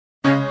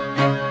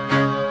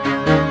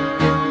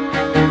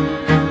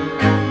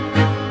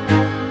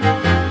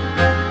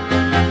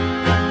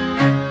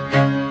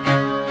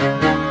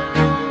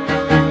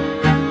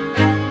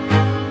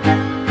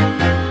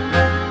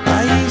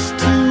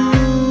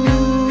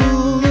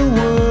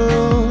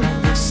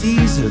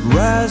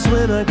eyes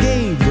when I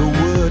gave the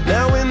word.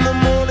 Now in the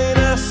morning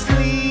I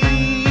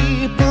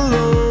sleep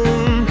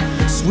alone.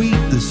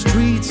 Sweep the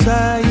streets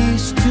I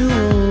used to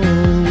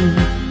own.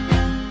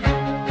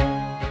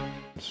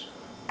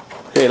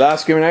 Okay,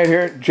 last game of the night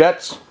here.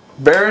 Jets,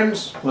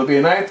 Barons. Will it be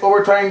a ninth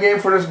overtime game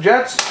for this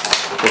Jets?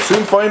 We'll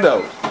soon find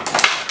out.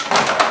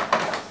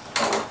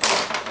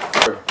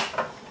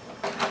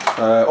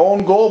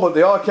 Own goal, but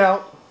they all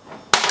count.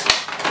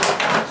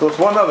 So it's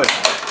 1-0.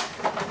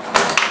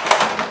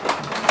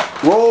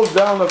 Rolls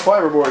down the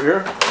fiberboard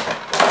here.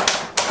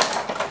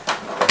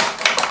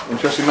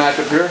 Interesting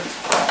matchup here.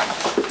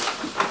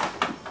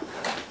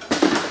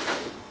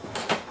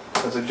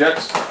 As the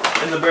Jets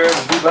and the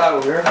Barons do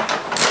battle here.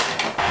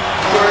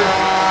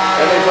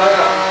 And they tie it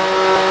up.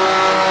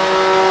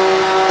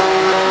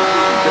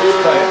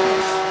 Jets tie it.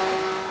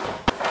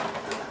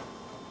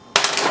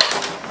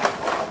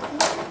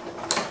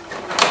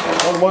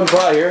 1-1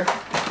 tie here.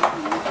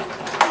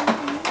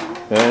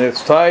 And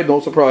it's tied, no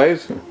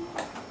surprise.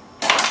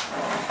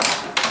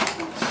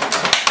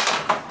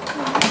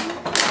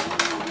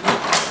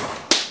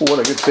 Oh, what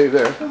a good save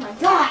there. Oh my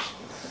gosh!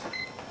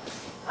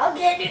 I'll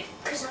get it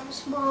because I'm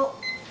small.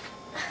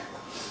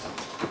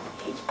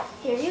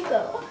 Here you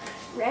go,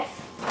 ref.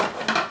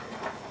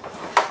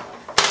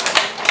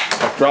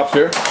 Puck drops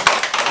here.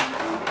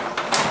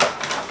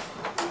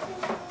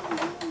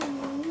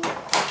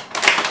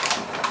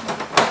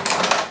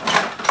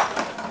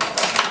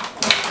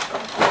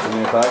 Jets on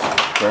the attack.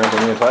 Barons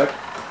on the attack.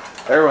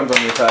 Everyone's on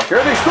the attack.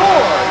 Here they score!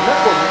 Net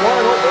was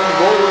wide open.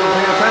 Goal wasn't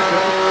paying attention.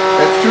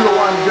 It's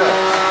 2-1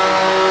 Jets.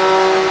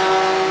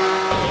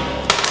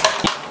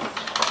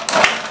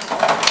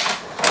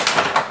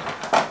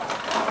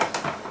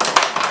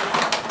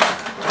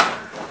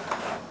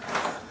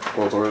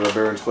 Goes over to the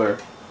Barons player.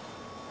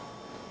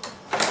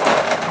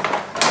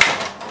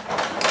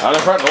 Out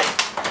in front, nope.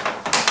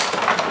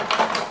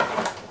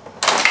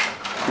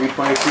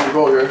 3:22 to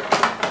go here.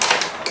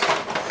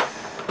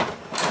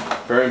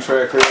 Barons try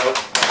to clear out.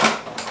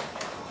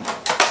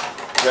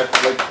 Jets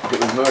like to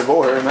get another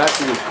goal here and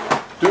actually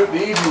do it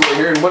the easy way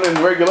here and win in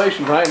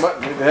regulation time,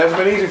 but it hasn't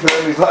been easy for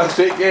them these last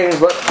 8 games,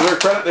 but to their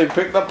credit they've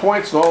picked up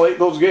points in all 8 of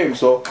those games,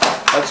 so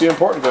that's the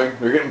important thing.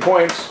 They're getting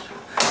points.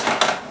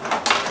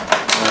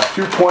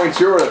 2 points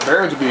here, the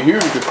Barons would be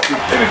huge if they close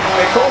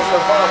to the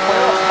final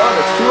playoff spot.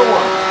 It's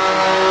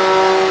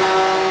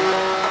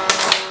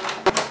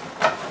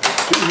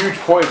 2-1. 2 huge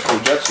points for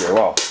the Jets here.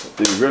 Wow,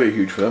 they'd be really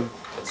huge for them.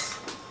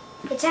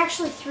 It's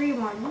actually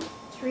 3-1.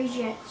 3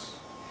 Jets.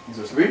 Is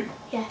this 3?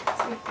 Yeah,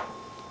 3.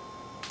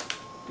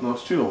 No,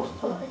 it's 2-1.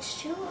 Oh, it's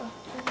 2.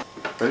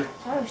 Ready?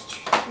 That was 2.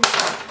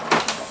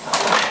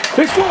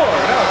 They score!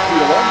 Now it's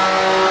 2-1.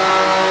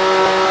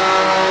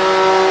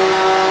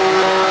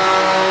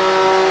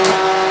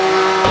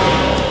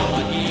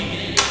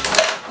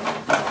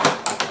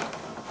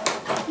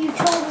 You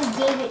totally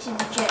gave it to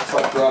the Jets.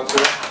 Puck drops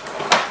here.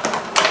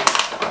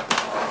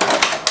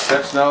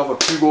 Jets now have a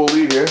 2-goal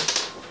lead here.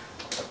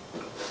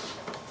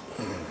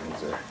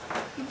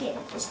 You gave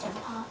it this time,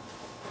 Pop.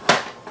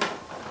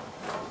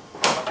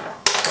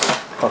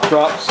 Puck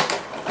drops.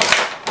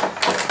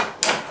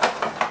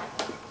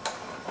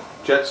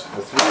 Jets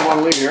with a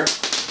 3-1 lead here.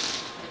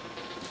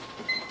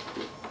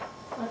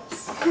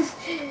 Whoops.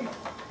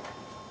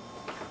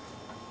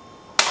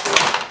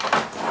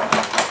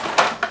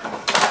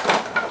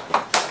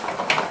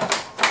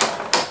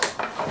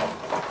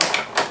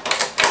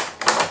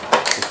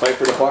 Fight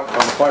for the puck on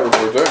the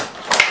fiberboard there.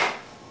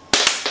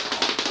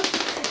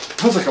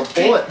 That was like a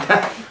bullet.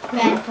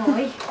 Bad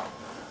boy.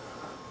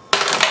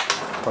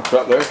 Puck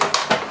drop there.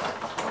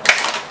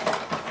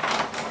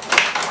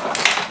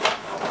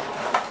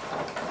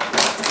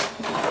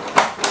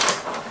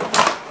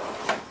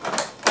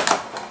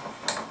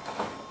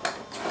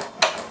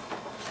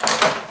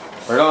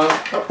 Right on.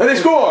 And they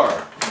score!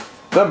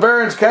 The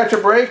Barons catch a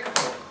break.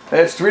 And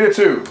it's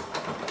 3-2.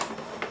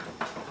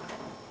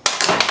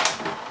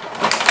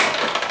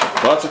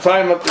 Lots of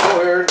time left to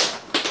go here.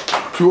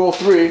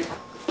 2:03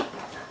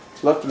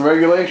 left in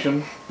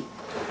regulation.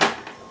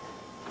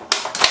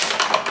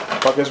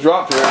 Puck is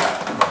dropped here.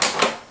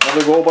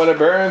 Another goal by the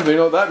Barons. You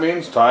know what that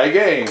means? Tie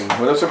game.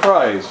 What a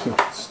surprise.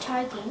 It's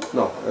tie game.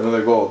 No,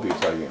 another goal would be a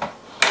tie game.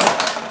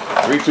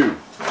 3-2.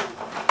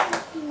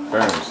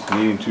 Barons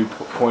needing 2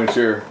 points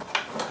here.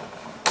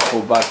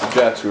 Pulled back the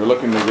Jets, who are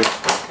looking to get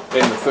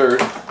in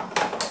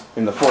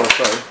the fourth,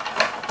 sorry.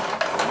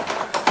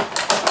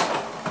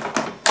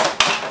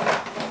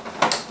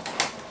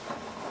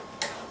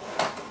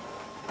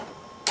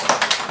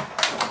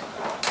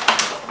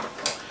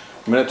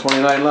 Minute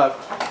 29 left.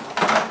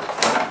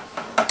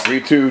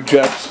 3-2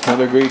 Jets.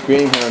 Another great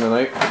game here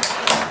tonight.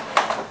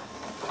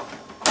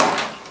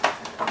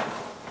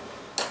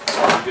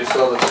 We just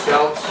saw the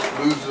Scouts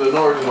lose to the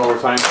North in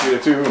overtime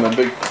 3-2 in a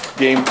big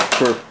game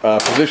for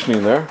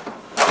positioning there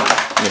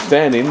in the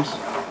standings.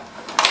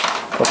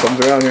 What comes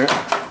around here?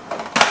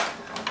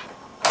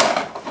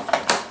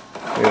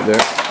 Right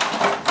there.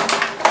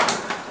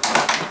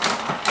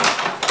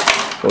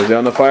 Goes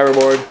down the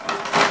fireboard.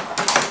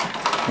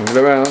 Moves it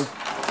around.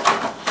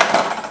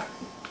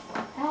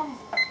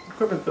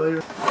 Equipment failure.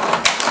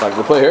 Back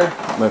to play here.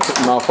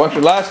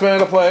 Malfunction. Last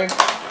minute of play.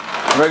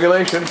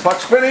 Regulation.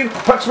 Puck spinning.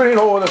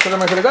 Oh, the center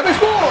might have got. They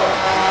score!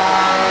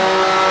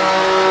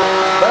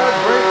 Bad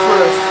break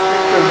for us.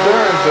 There's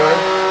Durham there.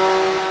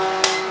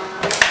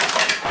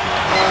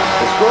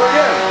 They score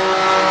again.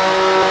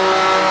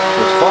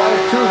 It's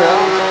 5-2 now.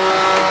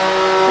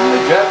 And the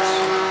Jets.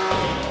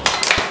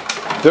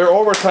 Their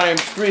overtime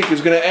streak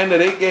is going to end at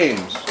 8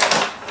 games.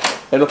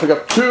 And they'll pick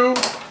up 2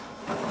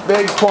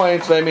 big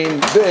points. I mean,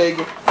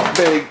 big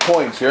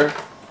points here.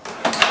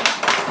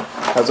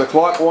 As the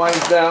clock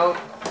winds down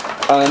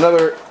on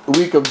another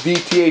week of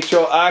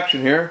DTHL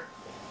action here.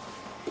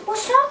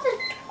 What's up with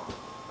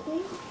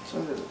It's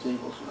under the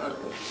table.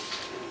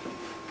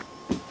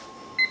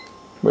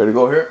 Ready to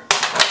go here.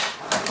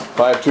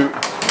 5-2.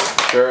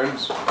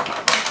 Barons.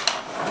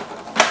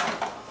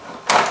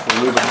 They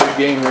lose a big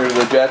game here to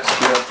the Jets.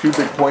 We have 2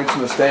 big points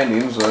in the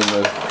standings,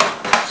 and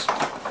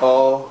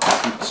all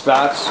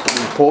stats will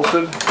be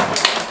posted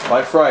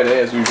by Friday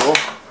as usual.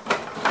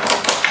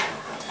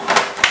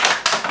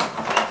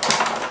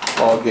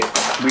 All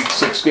week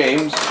 6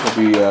 games will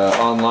be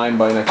online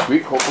by next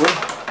week, hopefully.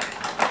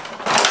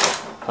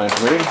 Time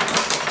permitting.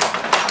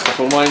 This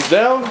one winds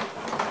down.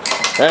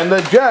 And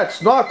the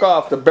Jets knock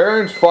off the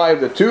Barons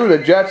 5-2. The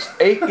Jets'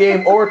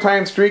 8-game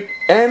overtime streak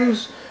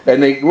ends,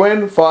 and they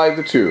win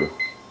 5-2.